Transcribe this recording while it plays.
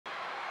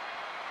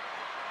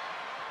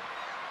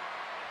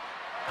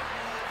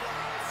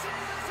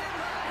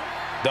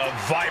The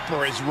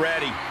Viper is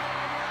ready.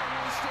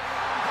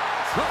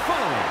 The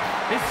following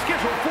is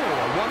scheduled for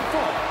one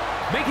fall,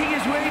 making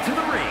his way to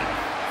the ring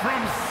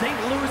from St.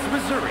 Louis,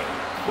 Missouri,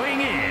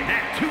 weighing in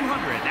at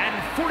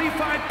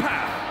 245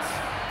 pounds,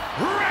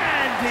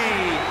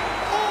 Randy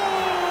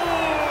Orton!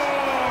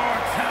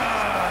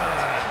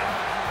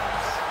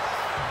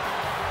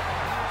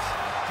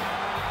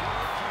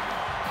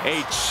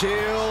 A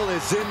chill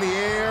is in the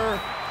air.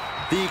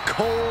 The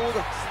cold,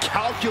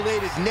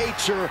 calculated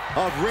nature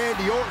of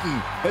Randy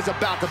Orton is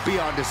about to be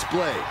on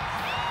display.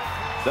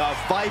 The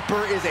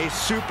Viper is a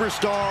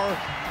superstar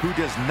who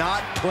does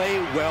not play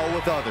well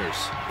with others.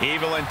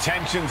 Evil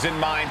intentions in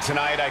mind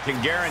tonight, I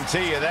can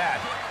guarantee you that.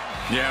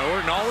 Yeah,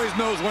 Orton always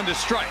knows when to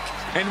strike,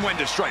 and when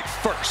to strike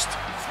first.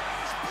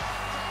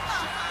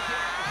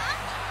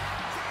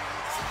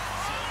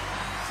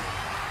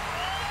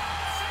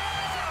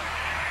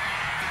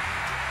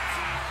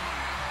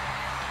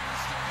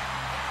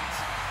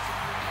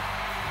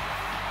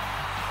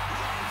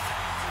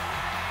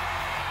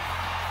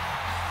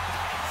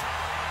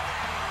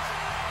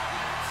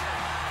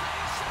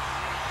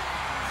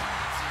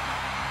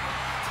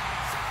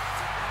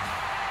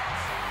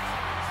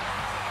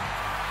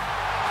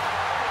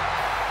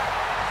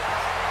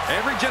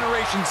 Every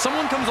generation,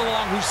 someone comes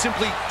along who's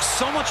simply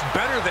so much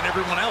better than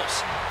everyone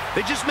else.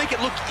 They just make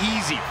it look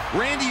easy.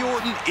 Randy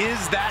Orton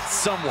is that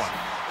someone.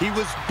 He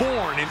was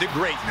born into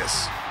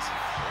greatness.